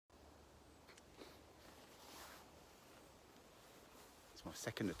It's my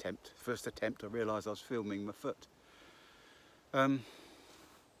second attempt. First attempt, I realised I was filming my foot. It's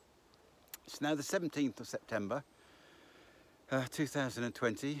now the 17th of September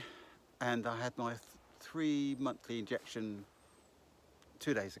 2020, and I had my 3-monthly injection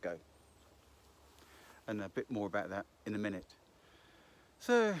 2 days ago, and a bit more about that in a minute.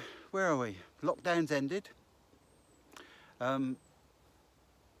 So where are we? Lockdown's ended.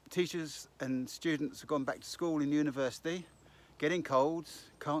 Teachers and students have gone back to school in university, getting colds,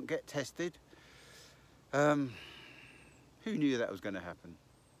 can't get tested. Who knew that was going to happen?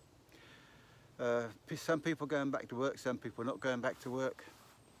 Some people going back to work, some people not going back to work.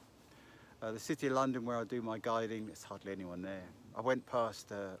 The City of London, where I do my guiding, there's hardly anyone there. I went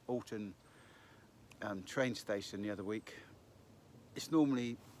past Alton train station the other week. It's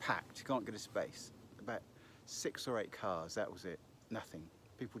normally packed, you can't get a space. About 6 or 8 cars, that was it, nothing.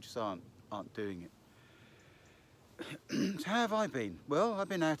 People just aren't doing it. So how have I been? Well, I've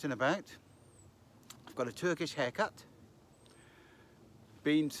been out and about. I've got a Turkish haircut.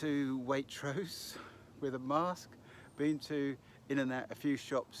 Been to Waitrose with a mask. Been to in and out a few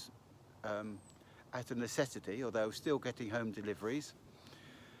shops out of necessity, although still getting home deliveries.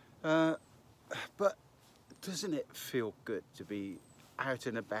 But doesn't it feel good to be out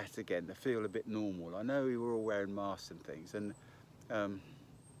and about again, to feel a bit normal? I know we were all wearing masks and things, and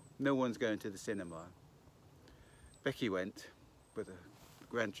no one's going to the cinema. Becky went with her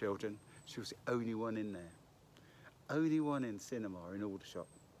grandchildren. She was the only one in there. Only one in cinema in Aldershot.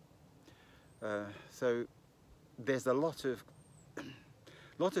 So there's a lot of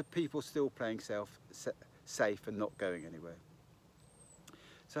people still playing safe and not going anywhere.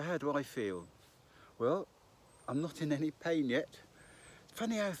 So how do I feel? Well, I'm not in any pain yet. It's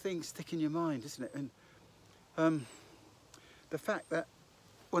funny how things stick in your mind, isn't it? And the fact that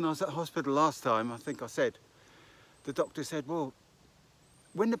when I was at hospital last time, I think I said, the doctor said, well,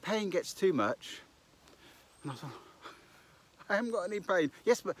 when the pain gets too much, and I thought, I haven't got any pain.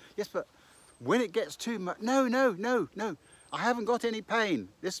 Yes, but when it gets too much, no, I haven't got any pain.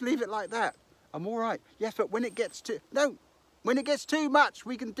 Just leave it like that. I'm all right. Yes, but when it gets too much,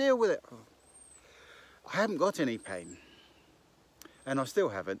 we can deal with it. I haven't got any pain, and I still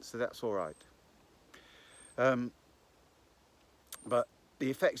haven't, so that's all right. But the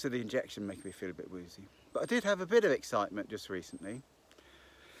effects of the injection make me feel a bit woozy. But I did have a bit of excitement just recently.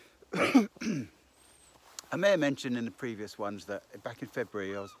 I may have mentioned in the previous ones that back in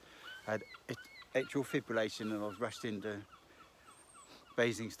February I had atrial fibrillation, and I was rushed into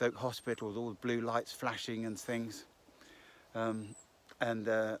Basingstoke Hospital with all the blue lights flashing and things. I had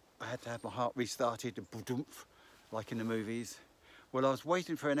to have my heart restarted, like in the movies. Well, I was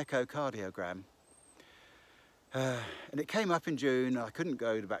waiting for an echocardiogram, and it came up in June. I couldn't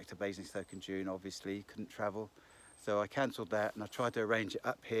go back to Basingstoke in June, obviously, couldn't travel. So I cancelled that, and I tried to arrange it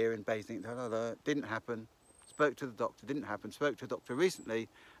up here in Basingstoke. Didn't happen. Spoke to the doctor, didn't happen. Spoke to a doctor recently,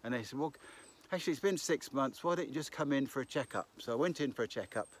 and they said, well, actually it's been 6 months, why don't you just come in for a checkup? So I went in for a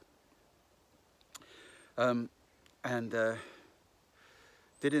checkup, and did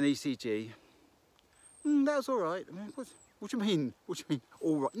an ECG. That was all right. I mean, what do you mean? What do you mean,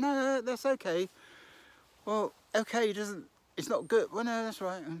 all right? No, that's okay. Well, okay, it's not good. Well, no, that's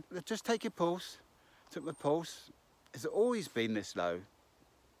right. Just take your pulse. Took my pulse. Has it always been this low?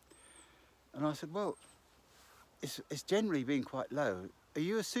 And I said, well, it's generally been quite low. Are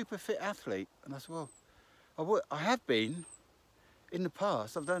you a super fit athlete? And I said, well, I have been in the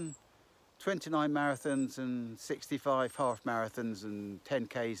past. I've done 29 marathons and 65 half marathons and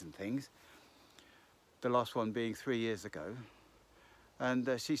 10Ks and things. The last one being 3 years ago. And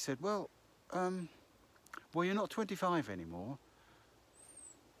she said, well, you're not 25 anymore.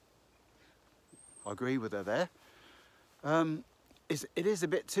 I agree with her there. It is a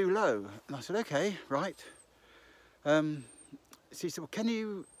bit too low. And I said, okay, right. She said, well, can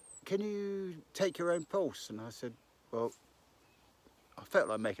you take your own pulse? And I said, well, I felt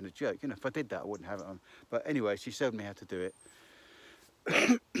like making a joke. You know, if I did that, I wouldn't have it on. But anyway, she showed me how to do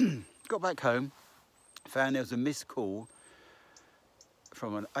it. Got back home, found there was a missed call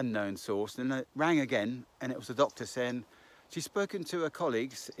from an unknown source, and it rang again, and it was the doctor saying, she's spoken to her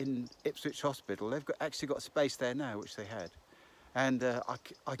colleagues in Ipswich Hospital. They've actually got space there now, which they had. And I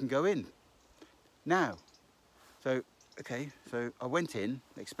can go in now. So, okay, so I went in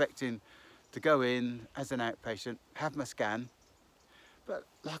expecting to go in as an outpatient, have my scan. But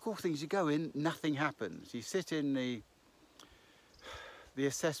like all things, you go in, nothing happens. You sit in the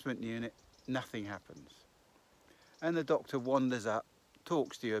assessment unit, nothing happens. And the doctor wanders up,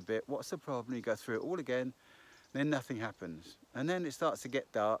 talks to you a bit. What's the problem? You go through it all again. Then nothing happens, and then it starts to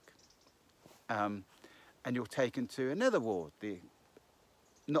get dark, and you're taken to another ward, the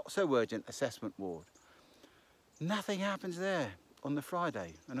not so urgent assessment ward. Nothing happens there on the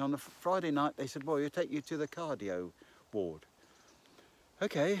Friday. And on the Friday night, they said, well, we'll take you to the cardio ward.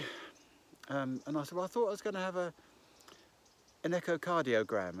 Okay. And I said, well, I thought I was going to have an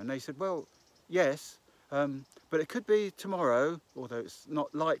echocardiogram. And they said, well, yes, but it could be tomorrow, although it's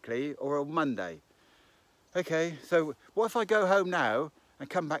not likely, or on Monday. Okay, so what if I go home now and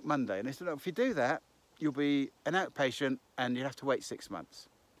come back Monday? And they said, no, if you do that, you'll be an outpatient and you'll have to wait 6 months.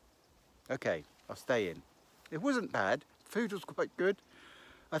 Okay, I'll stay in. It wasn't bad. Food was quite good.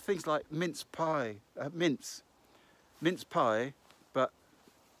 I had things like mince pie, mince pie, but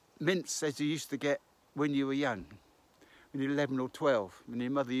mince as you used to get when you were young, when you were 11 or 12, when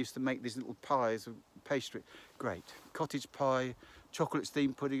your mother used to make these little pies of pastry. Great. Cottage pie, chocolate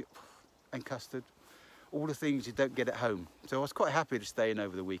steamed pudding and custard. All the things you don't get at home. So I was quite happy to stay in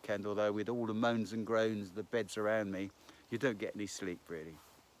over the weekend, although with all the moans and groans, the beds around me, you don't get any sleep really.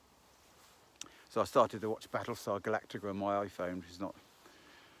 So I started to watch Battlestar Galactica on my iPhone, which is not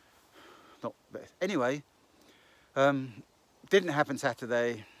best. Anyway, didn't happen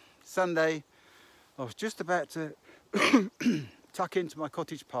Saturday. Sunday, I was just about to tuck into my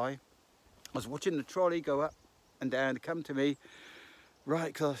cottage pie. I was watching the trolley go up and down to come to me,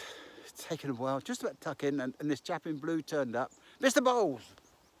 right, because it's taken a while, just about to tuck in, and this chap in blue turned up. Mr. Bowles!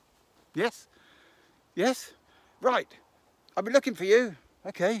 Yes? Yes? Right, I've been looking for you.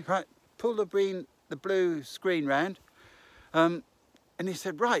 Okay, right, pull the blue screen round, and he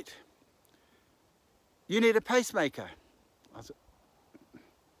said, right, you need a pacemaker. I said,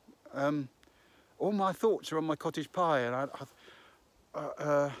 all my thoughts are on my cottage pie, and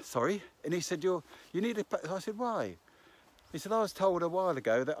sorry. And he said, you need a, I said, why? He said, I was told a while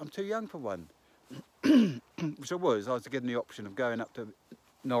ago that I'm too young for one. Which I was. I was given the option of going up to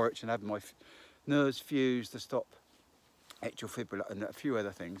Norwich and having my nerves fused to stop atrial fibrillation and a few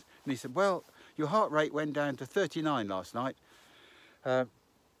other things. And he said, well, your heart rate went down to 39 last night.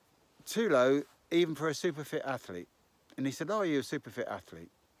 Too low, even for a super fit athlete. And he said, oh, are you a super fit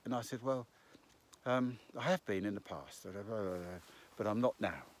athlete? And I said, well, I have been in the past, but I'm not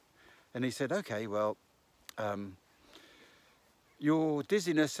now. And he said, okay, well, your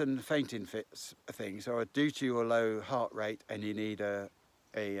dizziness and fainting fits things are due to your low heart rate, and you need a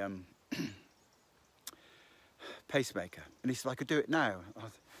pacemaker. And he said, I could do it now. I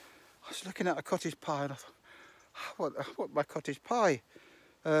was looking at a cottage pie, and I thought, I want my cottage pie.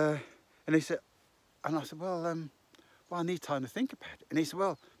 And he said, and I said, well, I need time to think about it. And he said,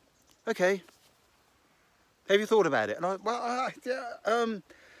 well, okay, have you thought about it? And I, well,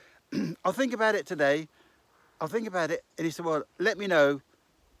 I'll think about it today. I'll think about it. And he said, well, let me know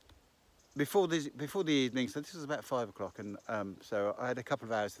before the evening. So this was about 5 o'clock, and so I had a couple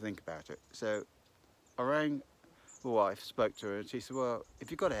of hours to think about it. So I rang my wife, spoke to her, and she said, well,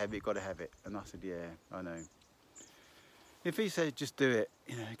 if you've got to have it, you've got to have it. And I said, yeah, I know. If he said, just do it,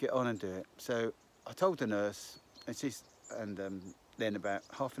 you know, get on and do it. So I told the nurse, and then about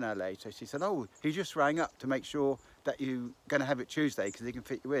half an hour later, she said, oh, he just rang up to make sure that you're going to have it Tuesday because he can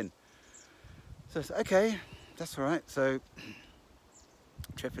fit you in. So I said, okay, that's all right. So,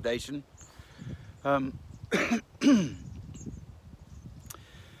 trepidation.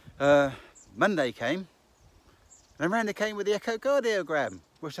 Monday came, and Miranda came with the echocardiogram,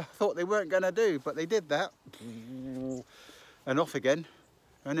 which I thought they weren't going to do, but they did that. And off again.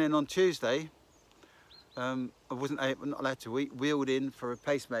 And then on Tuesday, I not allowed to eat, wheeled in for a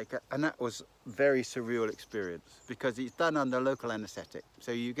pacemaker, and that was a very surreal experience because it's done under local anaesthetic.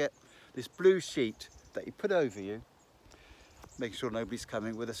 So you get this blue sheet that you put over you, make sure nobody's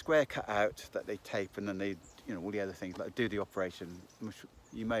coming, with a square cut out that they tape, and then they, you know, all the other things, like do the operation.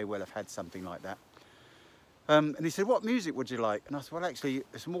 You may well have had something like that. And he said, what music would you like? And I said, well, actually,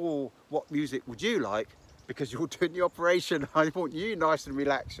 it's more, what music would you like? Because you're doing the operation. I want you nice and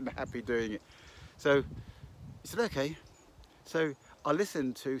relaxed and happy doing it. So he said, okay. So I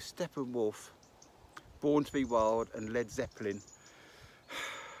listened to Steppenwolf, Born to be Wild, and Led Zeppelin.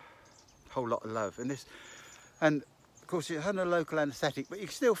 Whole lot of love. And of course, it had a local anaesthetic, but you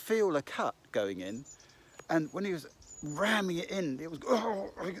could still feel the cut going in. And when he was ramming it in, it was, oh,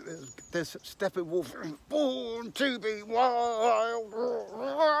 there's Steppenwolf, Born to be Wild.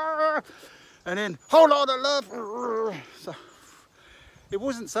 And then, whole lot of love. So it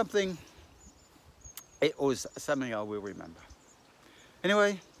wasn't something, it was something I will remember.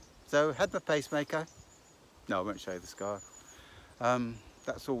 Anyway, so had my pacemaker. No, I won't show you the scar.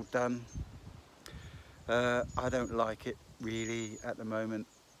 That's all done. I don't like it really at the moment.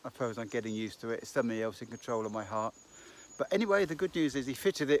 I suppose I'm getting used to it. It's somebody else in control of my heart. But anyway, the good news is he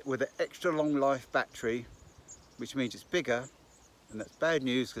fitted it with an extra long life battery, which means it's bigger and that's bad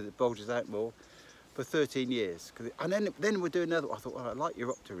news because it bulges out more, for 13 years. And then we'll do another one. I thought, well, I like your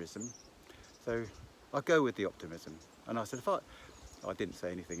optimism, so I'll go with the optimism. And I said, I didn't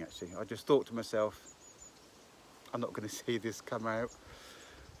say anything actually. I just thought to myself, I'm not going to see this come out,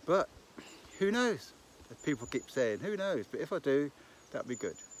 but who knows? As people keep saying, who knows? But if I do, that'd be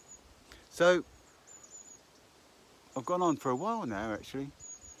good. So I've gone on for a while now, actually,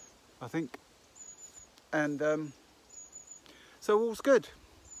 I think, and so all's good.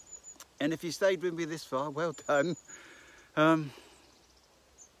 And if you stayed with me this far, well done. And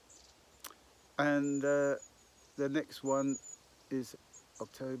the next one is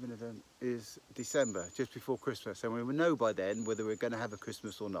October, November, is December, just before Christmas, and we will know by then whether we're going to have a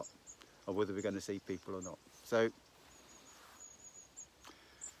Christmas or not, or whether we're going to see people or not. So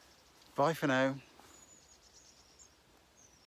bye for now.